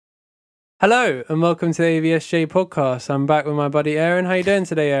Hello and welcome to the AVSJ podcast. I'm back with my buddy Aaron. How you doing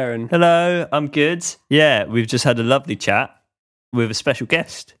today, Aaron? Hello, I'm good. Yeah, we've just had a lovely chat with a special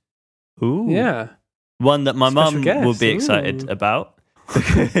guest. Ooh. Yeah. One that my mum will be excited Ooh. about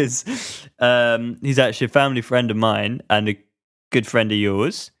because he's actually a family friend of mine and a good friend of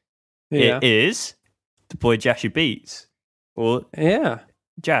yours. Yeah. It is the boy Jashy Beats. Or Yeah.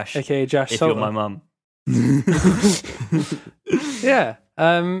 Jash, AKA Josh if Salter. you're my mum. Yeah.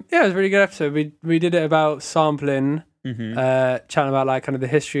 It was a really good episode. We did it about sampling, chatting about like kind of the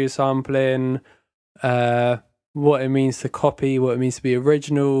history of sampling, what it means to copy, what it means to be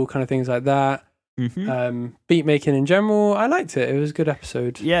original, kind of things like that. Beat making in general. I liked it. It was a good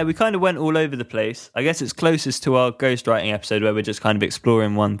episode. Yeah, we kind of went all over the place. I guess it's closest to our ghostwriting episode where we're just kind of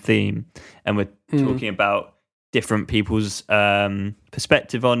exploring one theme and we're talking about different people's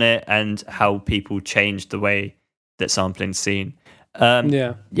perspective on it and how people change the way that sampling's seen.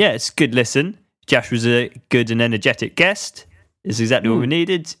 Yeah, it's a good listen. Jash was a good and energetic guest. It's exactly what we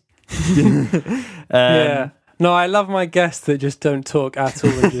needed. Yeah. No, I love my guests that just don't talk at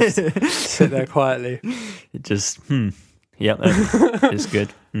all and just sit there quietly. It just, yep, it's good.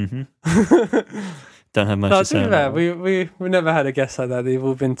 Don't have much to say. No, we never had a guest like that. They've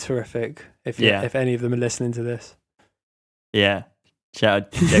all been terrific. If any of them are listening to this. Yeah. Shout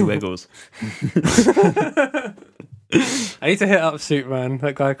out to Jay Wiggles. I need to hit up Superman.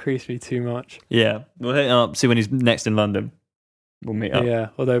 That guy creeps me too much. Yeah. We'll hit him up, see when he's next in London. We'll meet up. Yeah,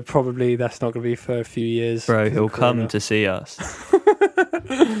 although probably that's not going to be for a few years. Bro, he'll come to see us.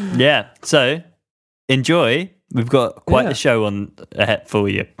 Yeah. So, enjoy. We've got quite the show on ahead for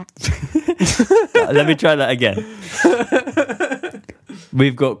you. Let me try that again.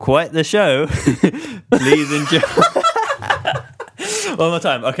 We've got quite the show. Please enjoy. One more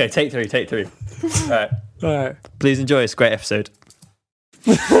time. Okay, take three. All right. Please enjoy. It's a great episode.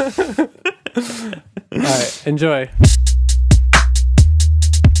 All right, enjoy.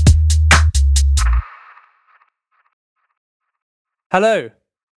 Hello,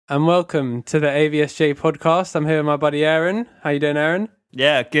 and welcome to the AVSJ podcast. I'm here with my buddy Aaron. How you doing, Aaron?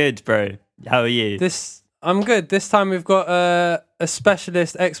 Yeah, good, bro. How are you? I'm good. This time we've got a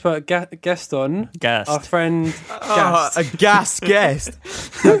specialist expert guest on. Our friend Gast. A gas guest.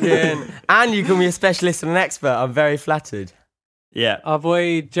 And you call me a specialist and an expert. I'm very flattered. Yeah. Our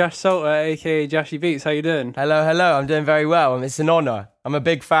boy Josh Salter, aka Jashy Beats. How you doing? Hello. I'm doing very well. It's an honour. I'm a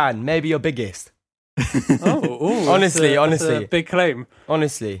big fan. Maybe your biggest. Honestly, that's a big claim.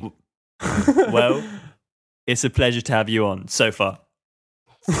 Honestly. Well, it's a pleasure to have you on so far.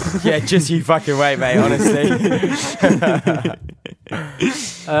 Yeah, just you fucking wait, mate, honestly.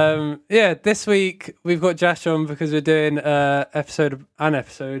 This week we've got Josh on because we're doing an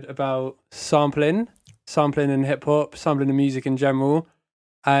episode about sampling in hip hop, sampling in music in general.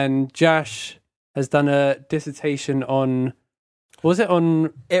 And Josh has done a dissertation on,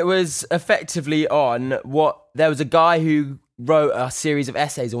 it was effectively on there was a guy who wrote a series of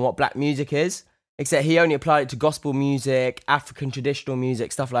essays on what black music is. Except he only applied it to gospel music, African traditional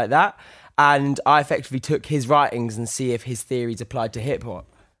music, stuff like that. And I effectively took his writings and see if his theories applied to hip hop.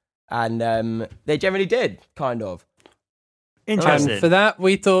 And they generally did, kind of. Interesting. And for that,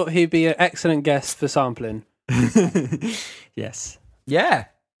 we thought he'd be an excellent guest for sampling. Yes. Yeah,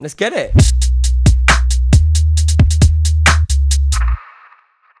 let's get it.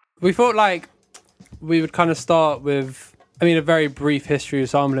 We thought we would kind of start with a very brief history of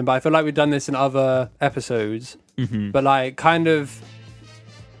sampling, but I feel like we've done this in other episodes. But kind of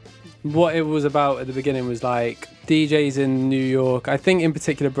what it was about at the beginning was DJs in New York, I think in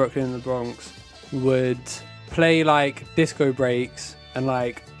particular Brooklyn and the Bronx, would play disco breaks and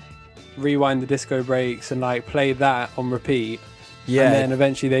rewind the disco breaks and play that on repeat. Yeah. And then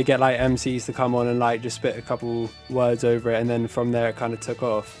eventually they get MCs to come on and just spit a couple words over it, and then from there it kind of took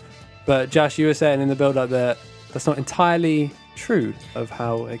off. But Josh, you were saying in the build-up that that's not entirely true of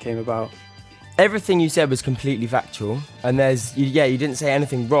how it came about. Everything you said was completely factual, and you didn't say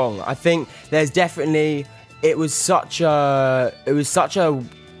anything wrong. I think there's definitely it was such a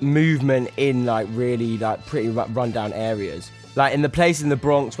movement in really pretty rundown areas. In the place in the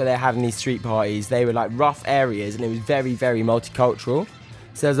Bronx where they're having these street parties, they were rough areas, and it was very, very multicultural.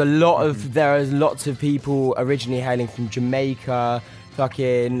 So there is lots of people originally hailing from Jamaica,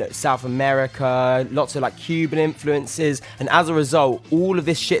 fucking South America, lots of Cuban influences, and as a result, all of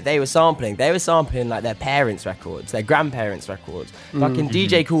this shit they were sampling their parents' records, their grandparents' records. Fucking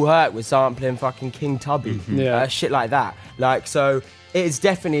DJ Kool Herc was sampling fucking King Tubby, shit like that. So it's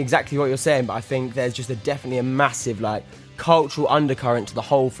definitely exactly what you're saying, but I think there's just definitely a massive cultural undercurrent to the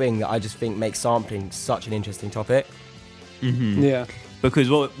whole thing that I just think makes sampling such an interesting topic. Yeah. because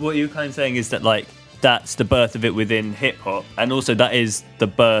what you're kind of saying is that like that's the birth of it within hip hop, and also that is the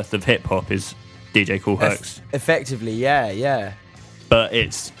birth of hip hop is DJ Kool Herc's. Effectively, yeah. But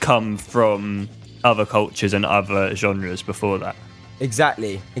it's come from other cultures and other genres before that.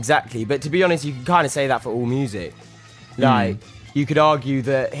 Exactly. But to be honest, you can kind of say that for all music. Like, you could argue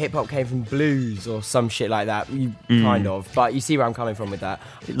that hip-hop came from blues or some shit like that, kind of. But you see where I'm coming from with that.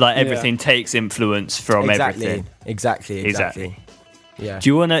 Like, everything takes influence from everything. Exactly. Yeah. Do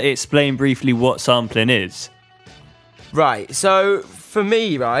you want to explain briefly what sampling is? Right, so for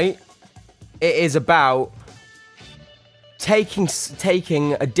me, right, it is about taking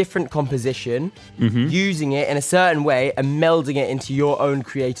a different composition, using it in a certain way, and melding it into your own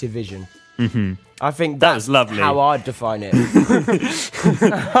creative vision. I think that's how I'd define it.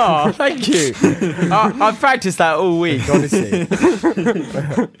 Oh, thank you. I've practiced that all week, honestly.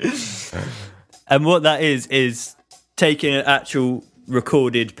 And what that is taking an actual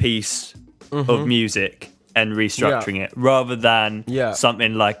recorded piece of music and restructuring it, rather than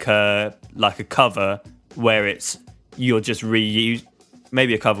something like a cover where you're just reuse.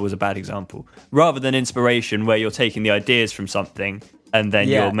 Maybe a cover was a bad example. Rather than inspiration, where you're taking the ideas from something and then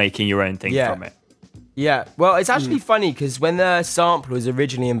you're making your own thing from it. Yeah, well, it's actually funny because when the sample was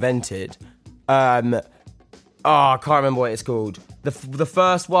originally invented, I can't remember what it's called. The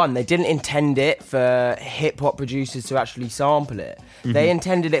first one, they didn't intend it for hip-hop producers to actually sample it. They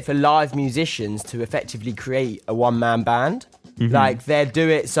intended it for live musicians to effectively create a one-man band. Like, they'd do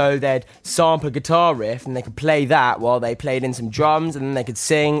it so they'd sample a guitar riff and they could play that while they played in some drums, and then they could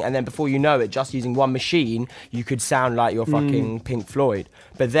sing, and then before you know it, just using one machine, you could sound like you're fucking Pink Floyd.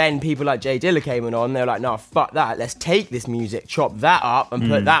 But then people like Jay Dilla came on, they were like, no, fuck that, let's take this music, chop that up and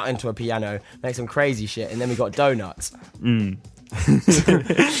put that into a piano, make some crazy shit, and then we got Donuts.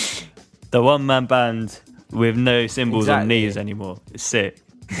 The one-man band with no cymbals on knees anymore. It's sick.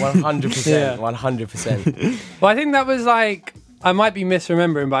 100%, 100%. Well, I think that was like, I might be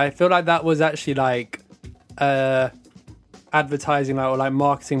misremembering, but I feel like that was actually like advertising or like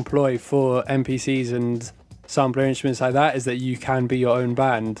marketing ploy for MPCs and sampler instruments like that, is that you can be your own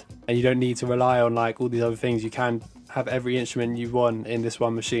band and you don't need to rely on like all these other things. You can have every instrument you want in this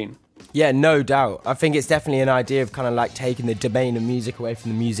one machine. Yeah, no doubt. I think it's definitely an idea of kind of like taking the domain of music away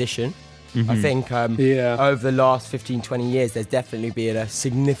from the musician. I think over the last 15, 20 years, there's definitely been a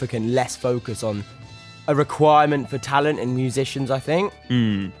significant less focus on a requirement for talent in musicians, I think.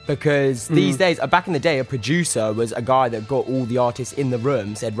 Because these days, back in the day, a producer was a guy that got all the artists in the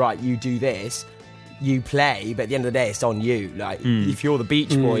room, said, right, you do this, you play, but at the end of the day, it's on you. Like, if you're the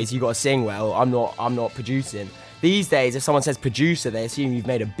Beach Boys, you got to sing well. I'm not producing. These days, if someone says producer, they assume you've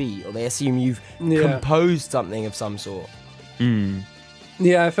made a beat, or they assume you've composed something of some sort.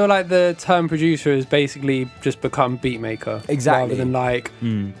 Yeah, I feel like the term producer has basically just become beat maker. Exactly. Rather than like,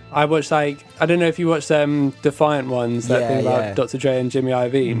 I watched like, I don't know if you watched Defiant Ones, that thing about Dr. Dre and Jimmy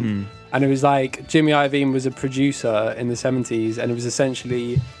Iovine. And it was like, Jimmy Iovine was a producer in the 70s, and it was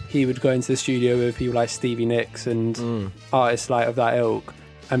essentially, he would go into the studio with people like Stevie Nicks and artists like of that ilk,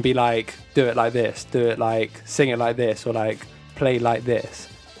 and be like, do it like this, do it like, sing it like this, or like, play like this,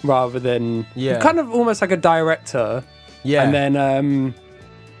 rather than, kind of almost like a director. Yeah. And then,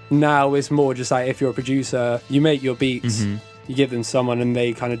 now it's more just like, if you're a producer, you make your beats, you give them someone and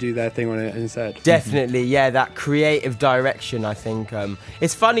they kind of do their thing on it instead. Definitely, that creative direction, I think.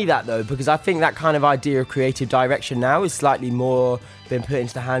 It's funny that though, because I think that kind of idea of creative direction now is slightly more been put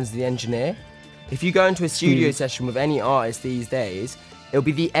into the hands of the engineer. If you go into a studio session with any artist these days, it'll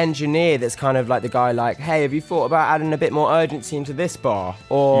be the engineer that's kind of like the guy like, hey, have you thought about adding a bit more urgency into this bar?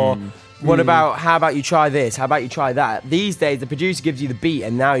 Or... how about you try this? How about you try that? These days, the producer gives you the beat,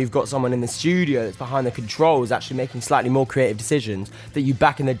 and now you've got someone in the studio that's behind the controls actually making slightly more creative decisions that you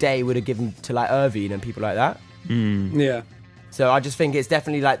back in the day would have given to like Irvine and people like that. Yeah. So I just think it's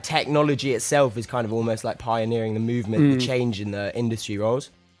definitely like technology itself is kind of almost like pioneering the movement, the change in the industry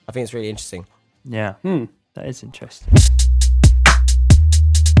roles. I think it's really interesting. Yeah, that is interesting.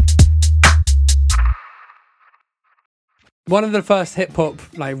 One of the first hip hop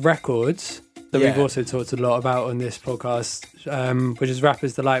like records that we've also talked a lot about on this podcast, which is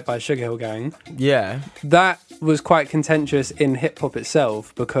Rapper's Delight by Sugar Hill Gang. Yeah. That was quite contentious in hip hop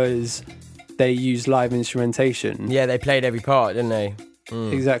itself because they used live instrumentation. Yeah, they played every part, didn't they?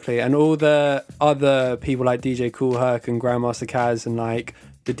 Exactly. And all the other people like DJ Kool Herc and Grandmaster Caz and like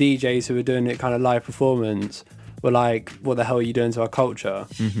the DJs who were doing it kind of live performance were like, what the hell are you doing to our culture?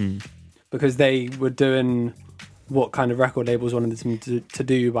 Because they were doing what kind of record labels wanted them to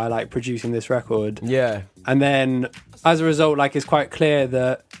do by like producing this record. Yeah. And then as a result, like it's quite clear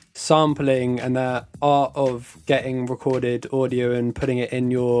that sampling and the art of getting recorded audio and putting it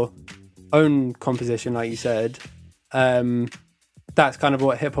in your own composition, like you said, that's kind of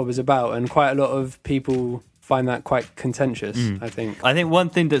what hip hop is about, and quite a lot of people find that quite contentious. I think one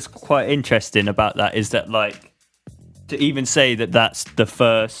thing that's quite interesting about that is that, like, to even say that that's the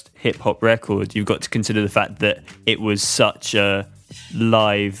first hip hop record, you've got to consider the fact that it was such a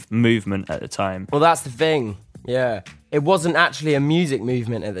live movement at the time. Well, that's the thing. Yeah. It wasn't actually a music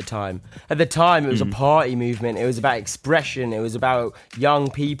movement at the time. At the time, it was a party movement. It was about expression. It was about young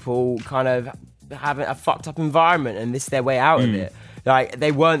people kind of having a fucked up environment, and this is their way out of it. Like,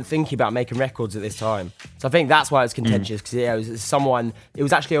 they weren't thinking about making records at this time. So I think that's why it's contentious, because it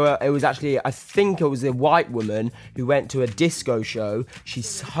was actually I think it was a white woman who went to a disco show. She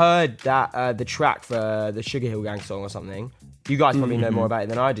heard that the track for the Sugar Hill Gang song or something. You guys probably know more about it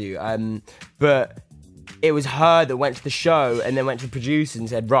than I do. But it was her that went to the show and then went to the producer and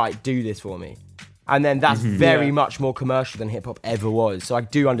said, right, do this for me. And then that's very much more commercial than hip hop ever was. So I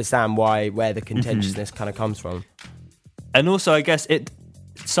do understand where the contentiousness kind of comes from. And also, I guess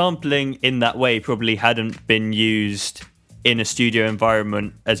sampling in that way probably hadn't been used in a studio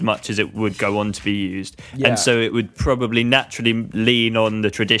environment as much as it would go on to be used. Yeah. And so it would probably naturally lean on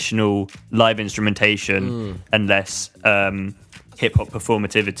the traditional live instrumentation and less hip-hop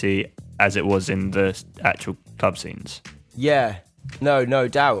performativity as it was in the actual club scenes. Yeah, no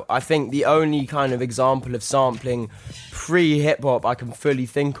doubt. I think the only kind of example of sampling pre-hip-hop I can fully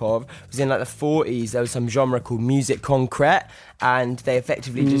think of was in like the 40s. There was some genre called music concrete, and they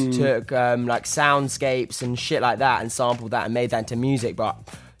effectively just took like soundscapes and shit like that and sampled that and made that into music. But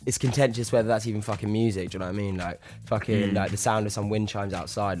it's contentious whether that's even fucking music. Do you know what I mean? Like fucking like the sound of some wind chimes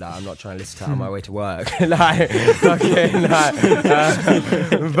outside. Like, I'm not trying to listen to that on my way to work. Like fucking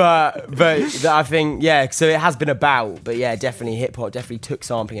but I think, yeah, so it has been about, but yeah, definitely hip hop definitely took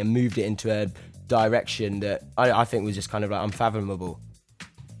sampling and moved it into a direction that I think was just kind of like unfathomable.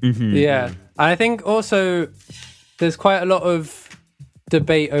 Yeah, and I think also there's quite a lot of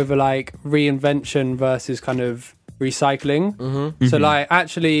debate over like reinvention versus kind of recycling. So like,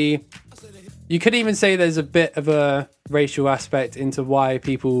 actually, you could even say there's a bit of a racial aspect into why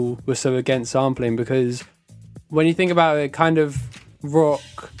people were so against sampling, because when you think about it, kind of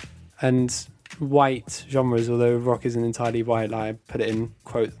rock and white genres, although rock isn't entirely white, like I put it in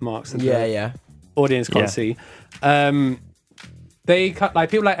quote marks that the audience can't see, they cut,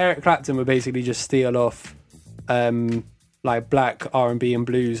 like, people like Eric Clapton would basically just steal off like black R&B and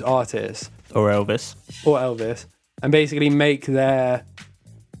blues artists or Elvis and basically make their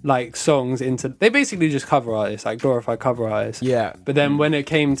like songs into, they basically just cover artists, like glorified cover artists. Yeah. Mm. But then when it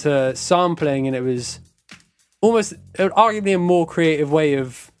came to sampling, and it was almost arguably a more creative way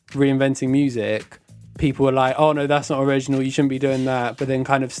of reinventing music, people were like, oh no, that's not original, you shouldn't be doing that, but then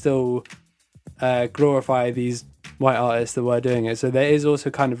kind of still glorify these white artists that were doing it. So there is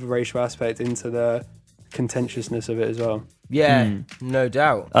also kind of a racial aspect into the contentiousness of it as well. Yeah, no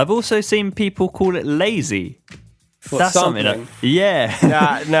doubt. I've also seen people call it lazy. What, that's sampling? something yeah.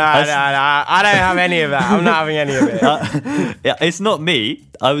 No, I don't have any of that. I'm not having any of it. Yeah, it's not me.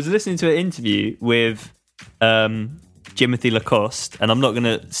 I was listening to an interview with Jimothy Lacoste, and I'm not going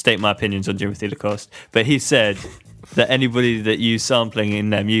to state my opinions on Jimothy Lacoste, but he said that anybody that used sampling in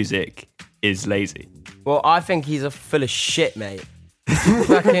their music is lazy. Well, I think he's full of shit, mate.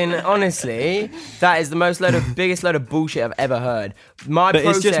 Fucking honestly, that is the biggest load of bullshit I've ever heard. But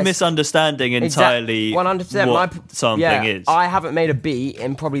it's just misunderstanding entirely 100%. what sampling is. I haven't made a beat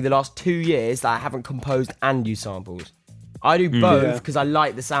in probably the last 2 years that I haven't composed and used samples. I do both because I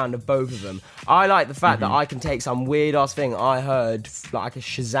like the sound of both of them. I like the fact that I can take some weird ass thing I heard like a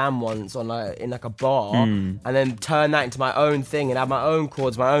Shazam once on in like a bar, and then turn that into my own thing and add my own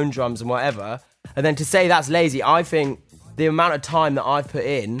chords, my own drums and whatever. And then to say that's lazy, I think the amount of time that I've put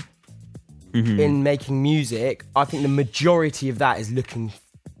in making music, I think the majority of that is looking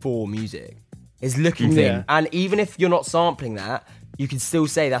for music. Is looking for, and even if you're not sampling that, you can still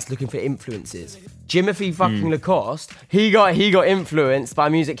say that's looking for influences. Jimothy fucking Lacoste, he got influenced by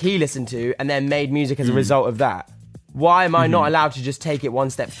music he listened to and then made music as a result of that. Why am I not allowed to just take it one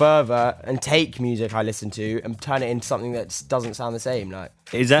step further and take music I listen to and turn it into something that doesn't sound the same? Like,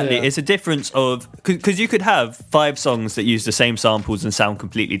 exactly. It's a difference of, because you could have 5 songs that use the same samples and sound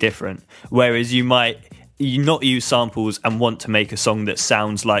completely different, whereas you might not use samples and want to make a song that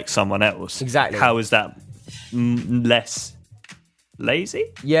sounds like someone else. Exactly. How is that less lazy?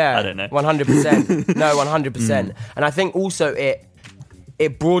 Yeah, I don't know. 100%. No, 100%. And I think also it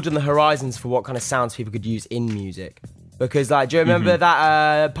broadened the horizons for what kind of sounds people could use in music. Because, like, do you remember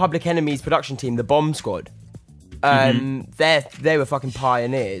that Public Enemy's production team, the Bomb Squad? They were fucking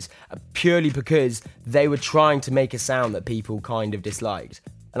pioneers, purely because they were trying to make a sound that people kind of disliked.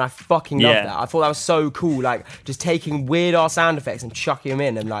 And I fucking love that. I thought that was so cool, like just taking weird ass sound effects and chucking them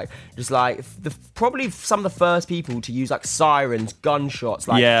in, and like just like probably some of the first people to use like sirens, gunshots,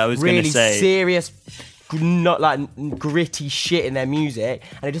 like I was really gonna say, serious, not like gritty shit in their music,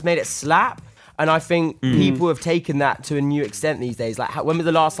 and it just made it slap. And I think people have taken that to a new extent these days. Like, when was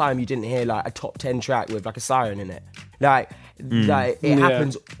the last time you didn't hear like a top 10 track with like a siren in it? Like it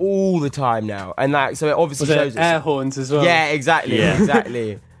happens all the time now, and like so it obviously shows air horns as well. Yeah, exactly.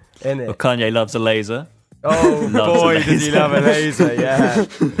 Innit? Well, Kanye loves a laser. Oh boy, does he love a laser? Yeah,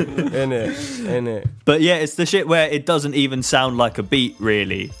 innit. But yeah, it's the shit where it doesn't even sound like a beat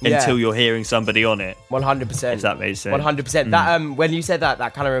really until you're hearing somebody on it. 100%. If that makes sense. 100%. That when you said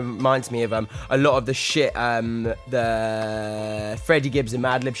that kind of reminds me of a lot of the shit, the Freddie Gibbs and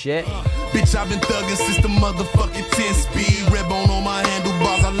Madlib shit. Bitch, I've been thugging since the motherfucking 10-speed. Red bone on my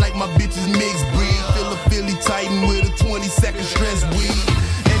handlebars. I like my bitches mixed breed. Feel a Philly Titan with a 22nd stress weed.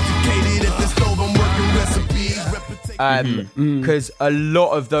 Educated at the stove, I'm working recipes. Because a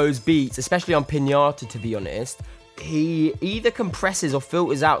lot of those beats, especially on Pinata, to be honest, he either compresses or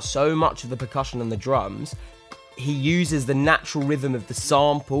filters out so much of the percussion on the drums. He uses the natural rhythm of the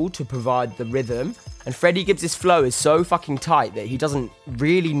sample to provide the rhythm. And Freddie Gibbs' flow is so fucking tight that he doesn't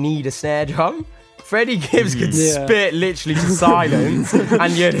really need a snare drum. Freddie Gibbs could spit literally to silence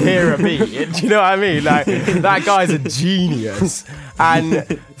and you'd hear a beat. Do you know what I mean? Like, that guy's a genius. And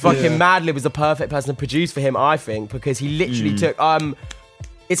fucking Madlib was the perfect person to produce for him, I think, because he literally took...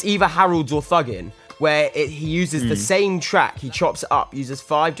 it's either Harold's or Thuggin', where he uses the same track, he chops it up, uses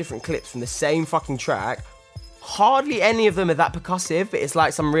 5 different clips from the same fucking track. Hardly any of them are that percussive, but it's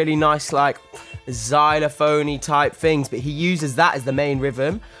like some really nice, like, xylophone-y type things, but he uses that as the main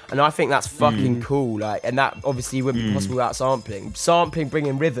rhythm, and I think that's fucking cool. Like, and that obviously wouldn't be possible without sampling. Sampling,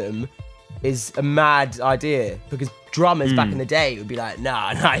 bringing rhythm is a mad idea, because drummers back in the day would be like,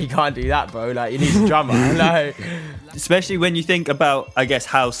 nah, you can't do that, bro. Like, you need a drummer. Like, especially when you think about, I guess,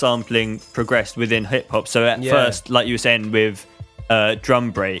 how sampling progressed within hip-hop. So at first, like you were saying with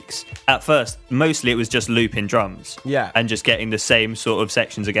drum breaks, at first mostly it was just looping drums and just getting the same sort of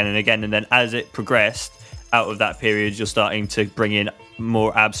sections again and again, and then as it progressed out of that period, you're starting to bring in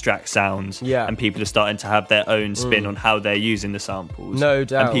more abstract sounds, and people are starting to have their own spin on how they're using the samples, no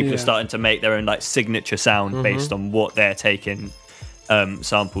doubt, and people are starting to make their own like signature sound based on what they're taking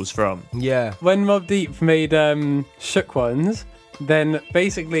samples from. When Mobb Deep made Shook Ones, then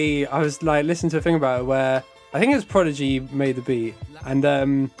basically I was like listening to a thing about it where I think it was Prodigy made the beat,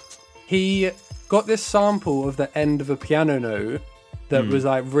 and he got this sample of the end of a piano note that was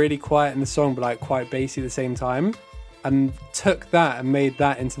like really quiet in the song but like quite bassy at the same time, and took that and made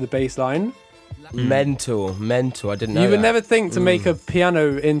that into the bass line. Mental, I didn't know you would that. never think to make a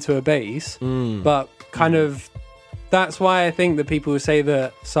piano into a bass, but kind of that's why I think that people who say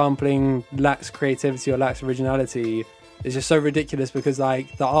that sampling lacks creativity or lacks originality is just so ridiculous, because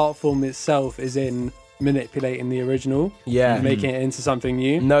like the art form itself is in manipulating the original and making it into something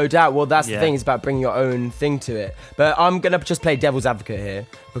new. No doubt. Well, that's the thing, it's about bringing your own thing to it. But I'm gonna just play devil's advocate here,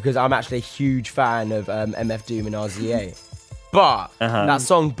 because I'm actually a huge fan of MF Doom and RZA. But that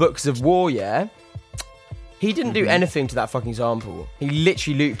song Books of War, he didn't do anything to that fucking sample. He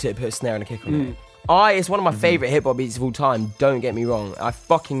literally looped it, put a snare and a kick on it. It's one of my favourite hip-hop beats of all time, don't get me wrong. I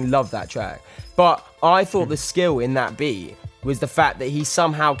fucking love that track. But I thought the skill in that beat was the fact that he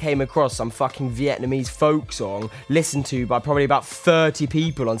somehow came across some fucking Vietnamese folk song listened to by probably about 30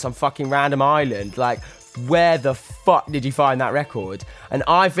 people on some fucking random island. Like, where the fuck did you find that record? And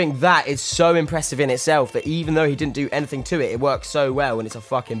I think that is so impressive in itself, that even though he didn't do anything to it, it works so well and it's a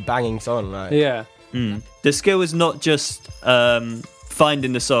fucking banging song. Like. The skill is not just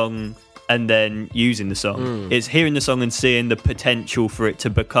finding the song and then using the song. It's hearing the song and seeing the potential for it to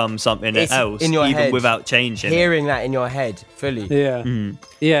become something else, in your even head, without changing. Hearing that in your head fully.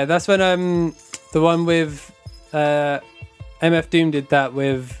 Yeah, that's when the one with MF Doom did that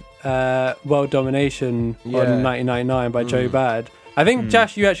with World Domination on 1999 by Joe Bad. I think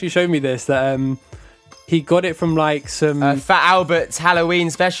Josh, you actually showed me this, that he got it from like some Fat Albert's Halloween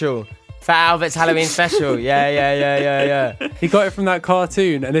special. Fat Albert's Halloween special. Yeah. He got it from that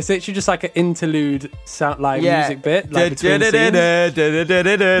cartoon, and it's literally just like an interlude sound, like music bit, like between scenes. And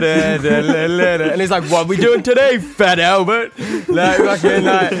it's like, what are we doing today, Fat Albert? Like, fucking,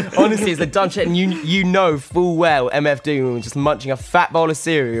 like, honestly, it's the dumb shit, and you know full well MF Doom was just munching a fat bowl of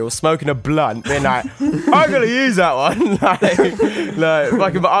cereal, smoking a blunt, being like, I'm gonna use that one. like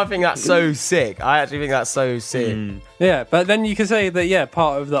fucking, but I think that's so sick. I actually think that's so sick. Yeah, but then you can say that,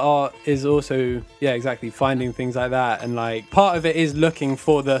 part of the art is also, exactly, finding things like that. And, like, part of it is looking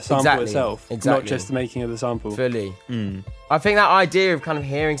for the sample itself, not just the making of the sample. Fully. I think that idea of kind of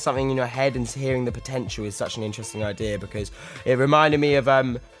hearing something in your head and hearing the potential is such an interesting idea, because it reminded me of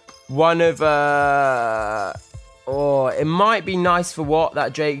one of... it might be Nice for What,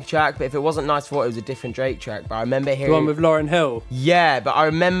 that Drake track, but if it wasn't Nice for What, it was a different Drake track. But I remember hearing... The one with Lauryn Hill? Yeah, but I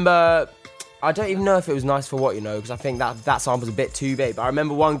remember... I don't even know if it was Nice for What, because I think that sample's a bit too big. But I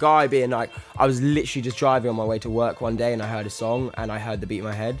remember one guy being like, I was literally just driving on my way to work one day and I heard a song and I heard the beat in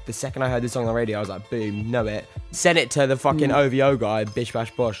my head. The second I heard the song on the radio, I was like, boom, know it. Sent it to the fucking OVO guy, Bish Bash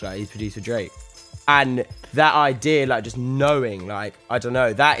Bosh, like, he's producer Drake. And that idea, like, just knowing, like, I don't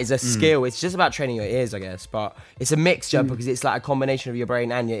know, that is a skill. It's just about training your ears, I guess. But it's a mixture because it's like a combination of your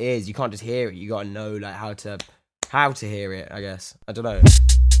brain and your ears. You can't just hear it. You got to know, like, how to hear it, I guess. I don't know.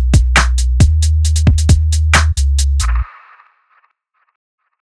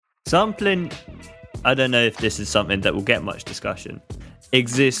 Sampling, I don't know if this is something that will get much discussion,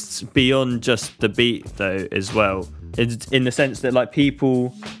 exists beyond just the beat though as well. It's in the sense that, like,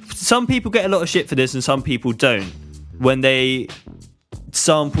 some people get a lot of shit for this and some people don't. When they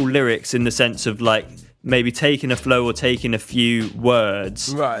sample lyrics in the sense of, like, maybe taking a flow or taking a few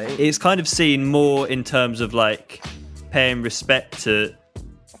words, right? It's kind of seen more in terms of, like, paying respect to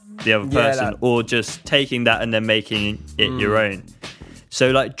the other person, or just taking that and then making it your own.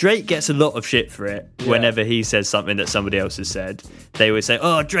 So, like, Drake gets a lot of shit for it whenever he says something that somebody else has said. They always say,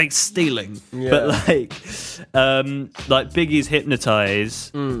 oh, Drake's stealing. Yeah. But, like Biggie's Hypnotize,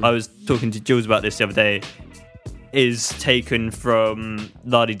 I was talking to Jules about this the other day, is taken from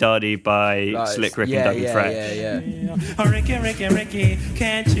Lardy Dardy by Slick Rick and Dougie Fresh. Oh, Ricky,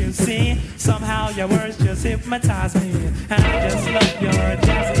 can't you see? Somehow your words just hypnotize me. And I just love your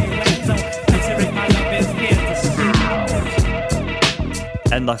jazzy ways. So, considering my love is here to stay.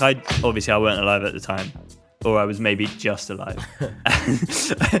 And, like, I weren't alive at the time, or I was maybe just alive.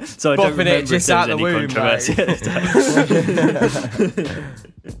 So I don't remember if there was any controversy at the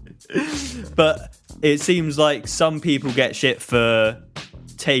time. But it seems like some people get shit for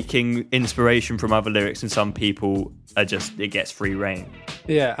taking inspiration from other lyrics, and some people are just, it gets free reign.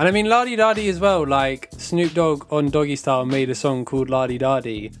 Yeah, and I mean, Lardy Dardy as well, like, Snoop Dogg on Doggy Style made a song called Lardy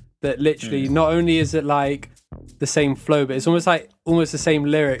Dardy that literally, not only is it, like, the same flow, but it's almost the same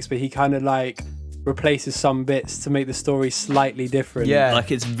lyrics, but he kind of, like, replaces some bits to make the story slightly different. Yeah, like,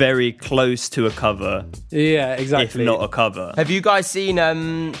 it's very close to a cover. Yeah, exactly. If not a cover. Have you guys seen?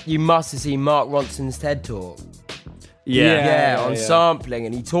 You must have seen Mark Ronson's TED Talk. Yeah, sampling,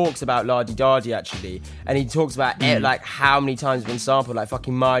 and he talks about Lardy Dardy actually, and he talks about it, like, how many times it's been sampled, like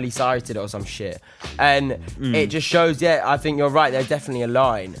fucking Miley Cyrus did it or some shit, and it just shows. I think you're right. There's definitely a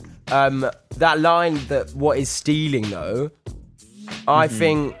line. That line, that what is stealing though, I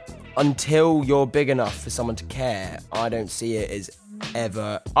think until you're big enough for someone to care, I don't see it as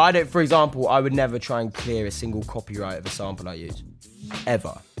ever. For example, I would never try and clear a single copyright of a sample I use.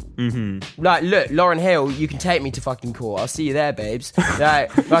 Ever. Like, look, Lauryn Hill, you can take me to fucking court. I'll see you there, babes.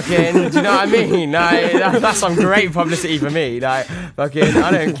 Like, fucking, do you know what I mean? Like, that's some great publicity for me. Like, fucking,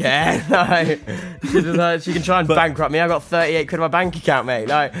 I don't care. Like, she can try and bankrupt me. I got 38 quid in my bank account, mate.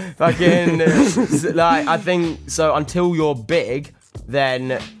 Like, fucking, like, I think, so until you're big,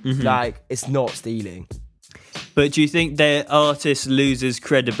 then, like, it's not stealing. But do you think the artist loses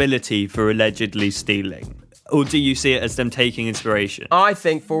credibility for allegedly stealing? Or do you see it as them taking inspiration? I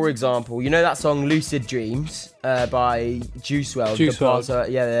think, for example, you know that song Lucid Dreams by Juice WRLD?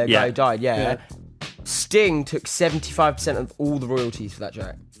 The guy who died, yeah. Sting took 75% of all the royalties for that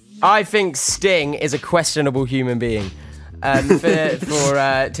track. I think Sting is a questionable human being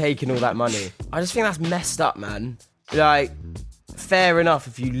for taking all that money. I just think that's messed up, man. Like, fair enough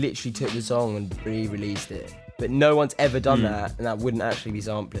if you literally took the song and re-released it. But no one's ever done that, and that wouldn't actually be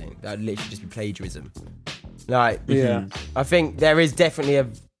sampling. That would literally just be plagiarism. Like, I think there is definitely a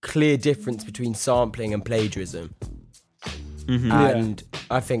clear difference between sampling and plagiarism. And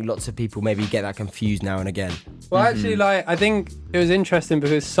I think lots of people maybe get that confused now and again. Well, actually, like, I think it was interesting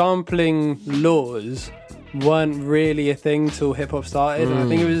because sampling laws weren't really a thing till hip hop started. And I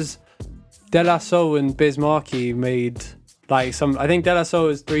think it was De La Soul and Biz Markie made, like, some. I think De La Soul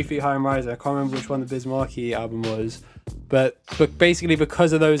was 3 Feet High and Rising. I can't remember which one the Biz Markie album was, but basically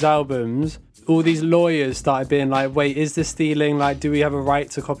because of those albums, all these lawyers started being like, wait, is this stealing? Like, do we have a right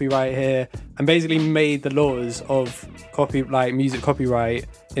to copyright here? And basically made the laws of music copyright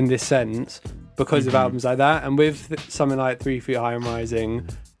in this sense because of albums like that. And with something like 3 Feet High and Rising,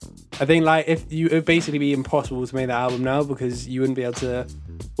 I think, like, it would basically be impossible to make that album now because you wouldn't be able to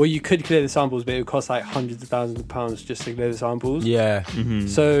well, you could clear the samples, but it would cost like hundreds of thousands of pounds just to clear the samples. Yeah.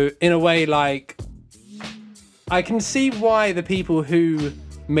 So in a way, like, I can see why the people who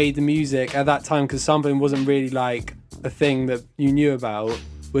made the music at that time, because sampling wasn't really like a thing that you knew about,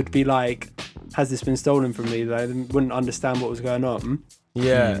 would be like, has this been stolen from me? They wouldn't understand what was going on.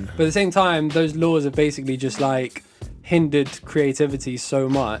 Yeah. But at the same time, those laws have basically just like hindered creativity so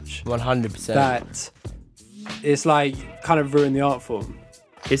much 100%. that it's like kind of ruined the art form.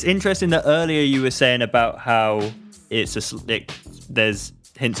 It's interesting that earlier you were saying about how it's just like there's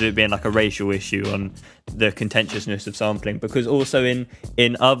hints of it being like a racial issue on the contentiousness of sampling, because also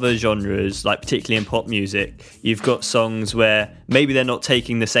in other genres, like particularly in pop music, you've got songs where maybe they're not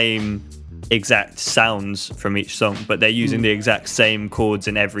taking the same exact sounds from each song, but they're using the exact same chords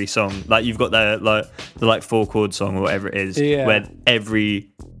in every song. Like you've got the 4-chord song or whatever it is, where every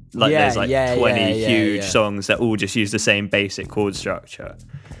there's 20 huge songs that all just use the same basic chord structure,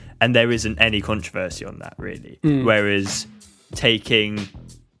 and there isn't any controversy on that really. Whereas taking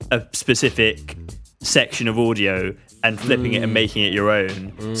a specific section of audio and flipping it and making it your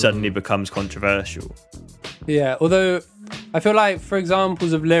own suddenly becomes controversial. Yeah, although I feel like for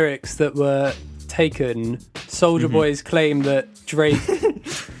examples of lyrics that were taken, Soulja Boy's claim that Drake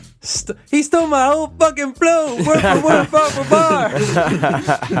he stole my whole fucking flow, word for word, bar for bar.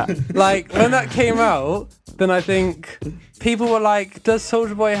 Like when that came out, then I think people were like, does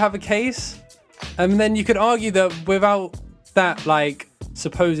Soulja Boy have a case? And then you could argue that without that like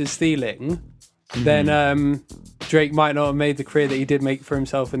supposed stealing, then Drake might not have made the career that he did make for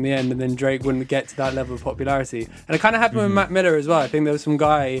himself in the end, and then Drake wouldn't get to that level of popularity. And it kind of happened with Mac Miller as well. I think there was some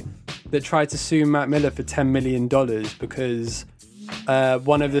guy that tried to sue Mac Miller for $10 million because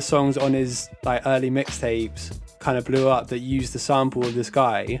one of the songs on his like early mixtapes kind of blew up that used the sample of this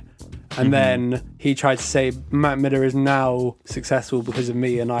guy, and then he tried to say Mac Miller is now successful because of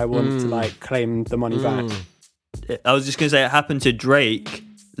me, and I want to like claim the money back. I was just going to say it happened to Drake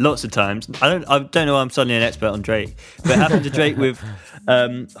lots of times. I don't know why I'm suddenly an expert on Drake, but it happened to Drake with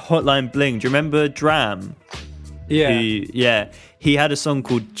Hotline Bling. Do you remember Dram? Yeah. He had a song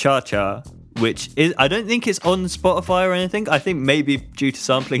called Cha Cha, which is, I don't think it's on Spotify or anything. I think maybe due to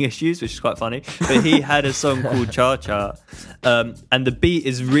sampling issues, which is quite funny. But he had a song called Cha Cha, and the beat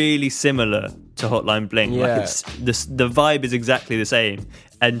is really similar to Hotline Bling. Yeah. Like the vibe is exactly the same.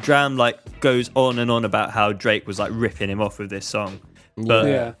 And Dram like goes on and on about how Drake was like ripping him off with this song,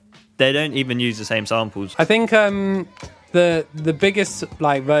 but they don't even use the same samples. I think the biggest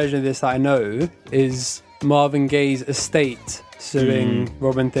like version of this that I know is Marvin Gaye's estate suing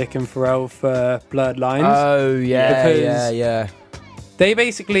Robin Thicke and Pharrell for Blurred Lines. Oh yeah, because yeah. They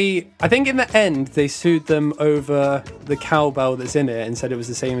basically, I think in the end, they sued them over the cowbell that's in it and said it was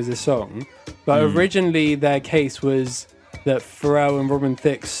the same as this song. But originally their case was that Pharrell and Robin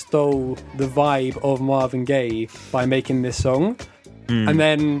Thicke stole the vibe of Marvin Gaye by making this song. And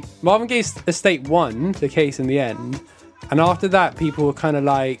then Marvin Gaye's estate won the case in the end. And after that, people were kind of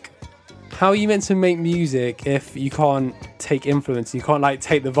like, how are you meant to make music if you can't take influence? You can't like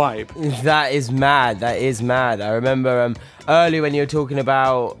take the vibe. That is mad. I remember earlier when you were talking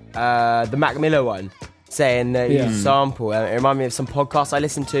about the Mac Miller one, saying that you sample. It reminded me of some podcasts I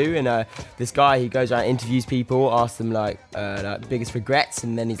listened to, and this guy, he goes around, interviews people, asks them like biggest regrets,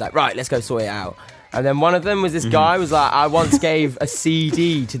 and then he's like, right, let's go sort it out. And then one of them was this guy was like, I once gave a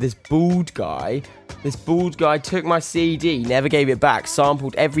CD to this bald guy. This bald guy took my CD, never gave it back,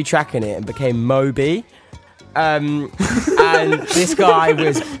 sampled every track in it, and became Moby. And this guy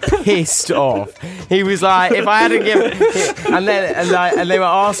was pissed off. He was like, if I hadn't given, and they were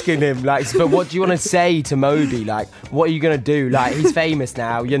asking him like, but what do you want to say to Moby? Like, what are you gonna do? Like, he's famous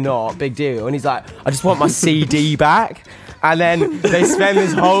now, you're not, big deal. And he's like, I just want my CD back. And then they spend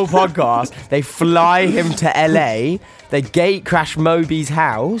this whole podcast, they fly him to LA, they gate crash Moby's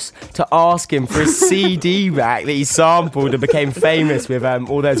house to ask him for a CD back that he sampled and became famous with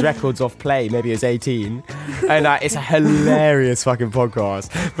all those records off Play. Maybe he was 18. And it's a hilarious fucking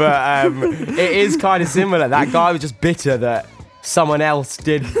podcast. But it is kind of similar. That guy was just bitter that someone else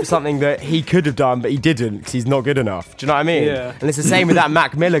did something that he could have done, but he didn't because he's not good enough. Do you know what I mean? Yeah. And it's the same with that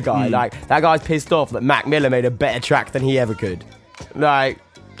Mac Miller guy. Like, that guy's pissed off that Mac Miller made a better track than he ever could. Like,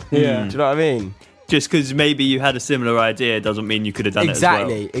 do you know what I mean? Just because maybe you had a similar idea doesn't mean you could have done it as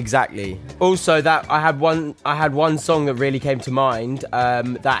well. Exactly. Also, that I had one song that really came to mind.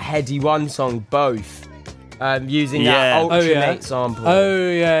 That Heady One song, Both. Using that Ultramate sample.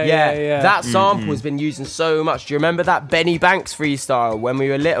 Yeah. That sample has been used in so much. Do you remember that Benny Banks freestyle when we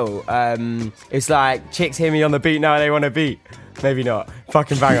were little? It's like, chicks hear me on the beat now, they want to beat. Maybe not.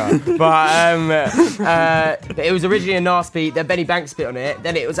 Fucking banger. But it was originally a Nas beat, then Benny Banks bit on it,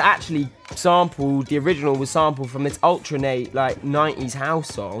 then it was actually sampled, the original was sampled from this Ultranate, like, 90s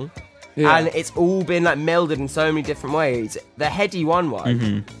house song. Yeah. And it's all been like melded in so many different ways. The Heady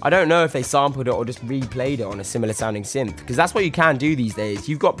one, I don't know if they sampled it or just replayed it on a similar sounding synth, because that's what you can do these days.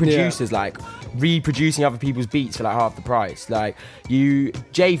 You've got producers like reproducing other people's beats for like half the price. Like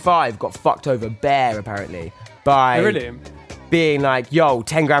J5 got fucked over bare apparently by being like, yo,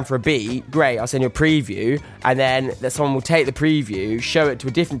 10 grand for a beat, great, I'll send you a preview, and then someone will take the preview, show it to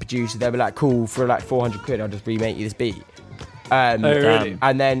a different producer, they'll be like, cool, for like 400 quid I'll just remake you this beat. Really?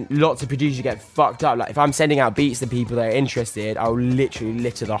 And then lots of producers get fucked up. Like if I'm sending out beats to people that are interested, I'll literally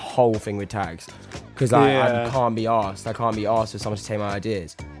litter the whole thing with tags, because I can't be asked. I can't be asked for someone to take my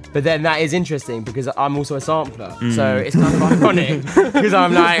ideas. But then that is interesting because I'm also a sampler, so it's kind of ironic because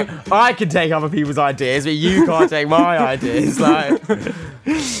I'm like, I can take other people's ideas, but you can't take my ideas. Like,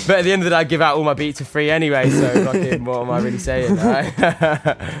 but at the end of the day, I give out all my beats for free anyway. So fucking, what am I really saying?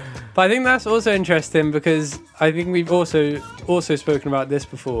 But I think that's also interesting because I think we've also spoken about this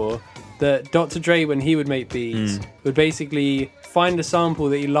before, that Dr. Dre, when he would make beats, would basically find a sample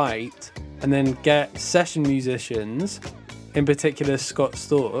that he liked and then get session musicians, in particular Scott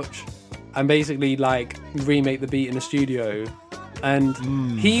Storch, and basically like remake the beat in the studio. And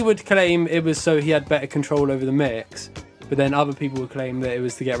he would claim it was so he had better control over the mix, but then other people would claim that it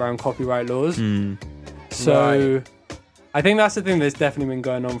was to get around copyright laws. So... Right. I think that's the thing that's definitely been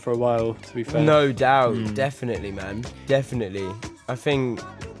going on for a while, to be fair. No doubt. Definitely, man. Definitely. I think,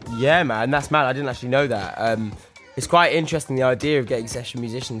 yeah, man, that's mad. I didn't actually know that. It's quite interesting, the idea of getting session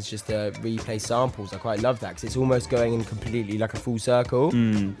musicians just to replay samples. I quite love that because it's almost going in completely like a full circle.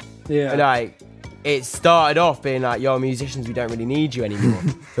 Yeah. Like, it started off being like, yo, musicians, we don't really need you anymore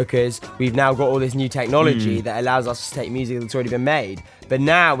because we've now got all this new technology that allows us to take music that's already been made. But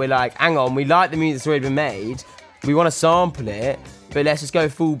now we're like, hang on, we like the music that's already been made. We want to sample it, but let's just go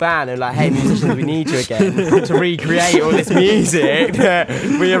full band and like, hey, musicians, we need you again to recreate all this music that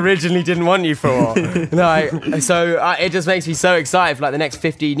we originally didn't want you for. Like, so it just makes me so excited for like the next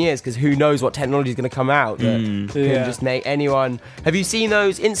 15 years because who knows what technology is going to come out that can just make anyone. Have you seen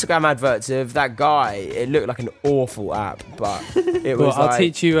those Instagram adverts of that guy? It looked like an awful app, but it was. I'll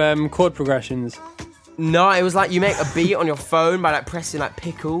teach you chord progressions. No, it was like you make a beat on your phone by like pressing like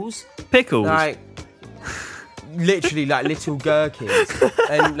pickles. Pickles. Like. Literally like little gherkins,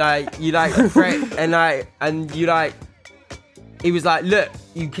 and like you like and you like, he was like, look,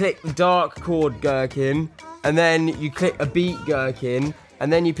 you click the dark chord gherkin and then you click a beat gherkin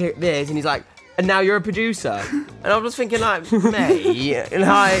and then you pick this, and he's like, and now you're a producer. And I was thinking like, mate,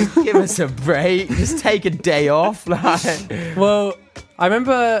 like, give us a break, just take a day off. Like, well, I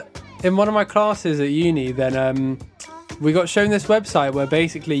remember in one of my classes at uni, then we got shown this website where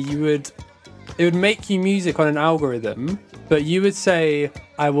basically it would make you music on an algorithm, but you would say,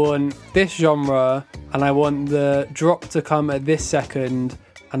 I want this genre, and I want the drop to come at this second,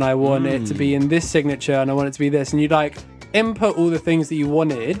 and I want it to be in this signature, and I want it to be this. And you'd like input all the things that you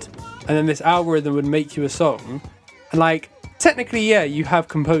wanted, and then this algorithm would make you a song. And like, technically, yeah, you have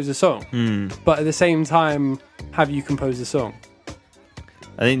composed a song, but at the same time, have you composed a song?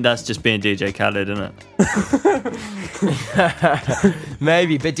 I think that's just being DJ Khaled, isn't it?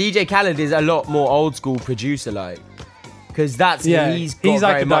 Maybe, but DJ Khaled is a lot more old school producer like, because that's he's got like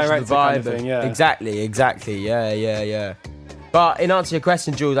very a much the director vibe. kind of thing, yeah. Exactly. Yeah. But in answer to your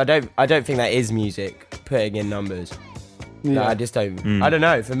question, Jules, I don't think that is music putting in numbers. Yeah. No, I just don't. I don't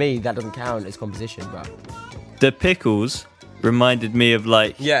know. For me, that doesn't count as composition. But the Pickles reminded me of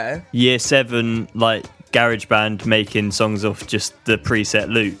like year 7 like garage band making songs off just the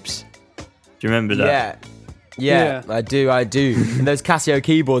preset loops. Do you remember that? Yeah, I do. And those Casio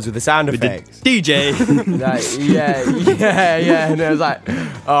keyboards with the sound effects. The DJ. Like, yeah. And it was like,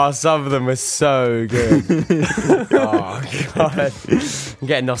 oh, some of them were so good. Oh, God. I'm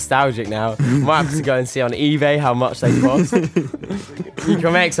getting nostalgic now. Might have to go and see on eBay how much they cost. You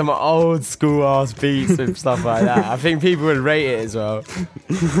can make some old school ass beats with stuff like that. I think people would rate it as well.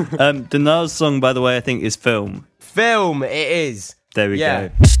 The Nas song, by the way, I think is Film. Film, it is. There we go.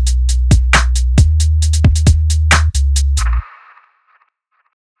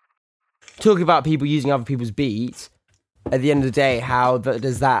 Talking about people using other people's beats, at the end of the day, how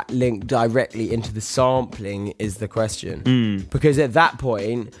does that link directly into the sampling is the question. Because at that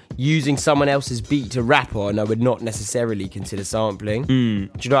point, using someone else's beat to rap on, I would not necessarily consider sampling.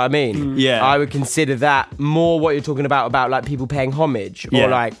 Do you know what I mean? Yeah. I would consider that more what you're talking about like people paying homage. Or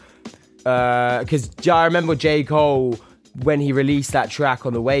like, because I remember J. Cole when he released that track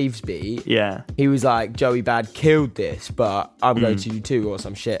on the Waves beat, Yeah. he was like, Joey Bad killed this, but I'm going to do too, or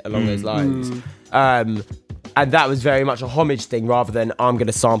some shit along those lines. And that was very much a homage thing rather than I'm going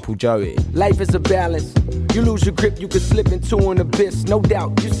to sample Joey. Life is a balance. You lose your grip, you could slip into an abyss. No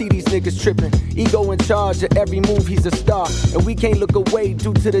doubt, you see these niggas tripping. Ego in charge of every move, he's a star. And we can't look away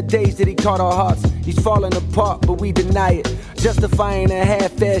due to the days that he caught our hearts. He's falling apart, but we deny it. Justifying a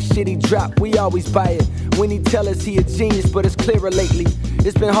half-ass shit he dropped, we always buy it. When he tell us he a genius, but it's clearer lately.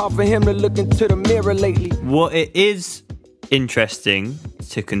 It's been hard for him to look into the mirror lately. What it is interesting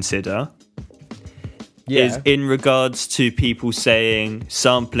to consider is in regards to people saying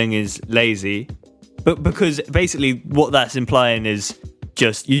sampling is lazy, but because basically what that's implying is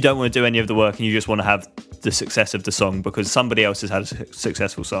just you don't want to do any of the work and you just want to have the success of the song because somebody else has had a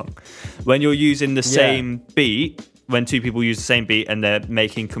successful song. When you're using the same beat, when two people use the same beat and they're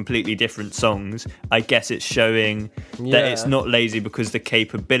making completely different songs, I guess it's showing that it's not lazy because the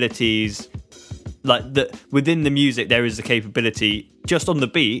capabilities, like within the music there is the capability just on the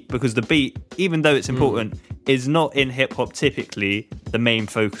beat, because the beat, even though it's important, is not in hip hop typically the main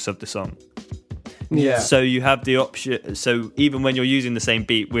focus of the song. Yeah. So you have the option. So even when you're using the same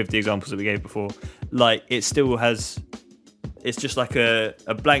beat with the examples that we gave before, like it still has. It's just like a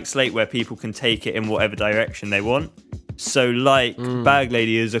blank slate where people can take it in whatever direction they want. So like Bag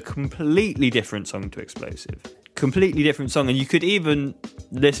Lady is a completely different song to Explosive. Completely different song, and you could even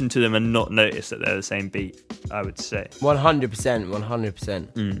listen to them and not notice that they're the same beat, I would say.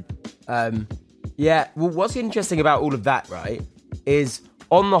 100%. Yeah, well, what's interesting about all of that, right, is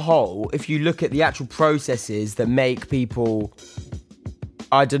on the whole, if you look at the actual processes that make people,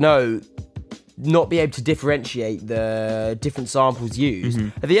 I don't know, not be able to differentiate the different samples used,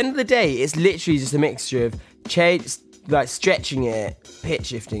 at the end of the day, it's literally just a mixture of stretching it, pitch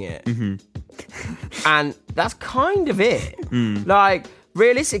shifting it. And that's kind of it. Like,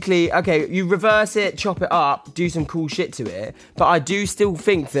 realistically, okay, you reverse it, chop it up, do some cool shit to it, but I do still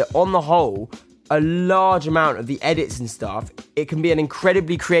think that on the whole, a large amount of the edits and stuff, it can be an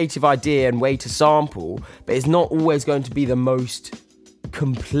incredibly creative idea and way to sample, but it's not always going to be the most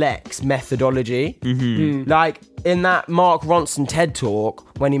complex methodology. Like in that Mark Ronson TED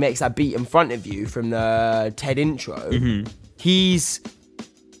talk, when he makes that beat in front of you from the TED intro, he's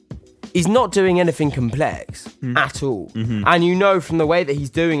not doing anything complex at all. And you know from the way that he's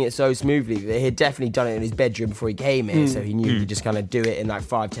doing it so smoothly that he'd definitely done it in his bedroom before he came here, so he knew he could just kind of do it in like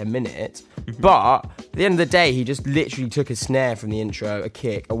 5-10 minutes. But at the end of the day, he just literally took a snare from the intro, a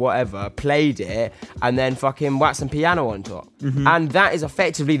kick or whatever, played it, and then fucking whacked some piano on top. And that is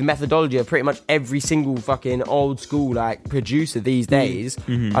effectively the methodology of pretty much every single fucking old school like producer these days.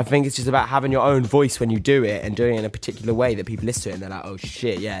 I think it's just about having your own voice when you do it and doing it in a particular way that people listen to it and they're like, oh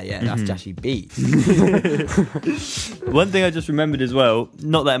shit, yeah, that's actually beats. One thing I just remembered as well,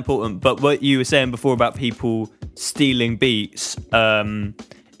 not that important, but what you were saying before about people stealing beats, in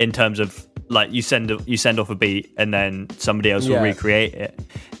terms of like you send off a beat and then somebody else will recreate it.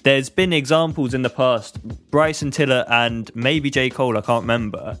 There's been examples in the past, Bryson Tiller and maybe J. Cole, I can't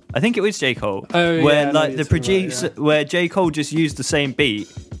remember. I think it was J. Cole, where like the producer, where J. Cole just used the same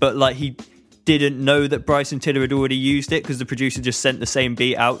beat, but like he didn't know that Bryson Tiller had already used it because the producer just sent the same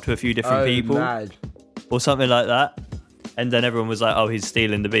beat out to a few different people, or something like that. And then everyone was like, oh, he's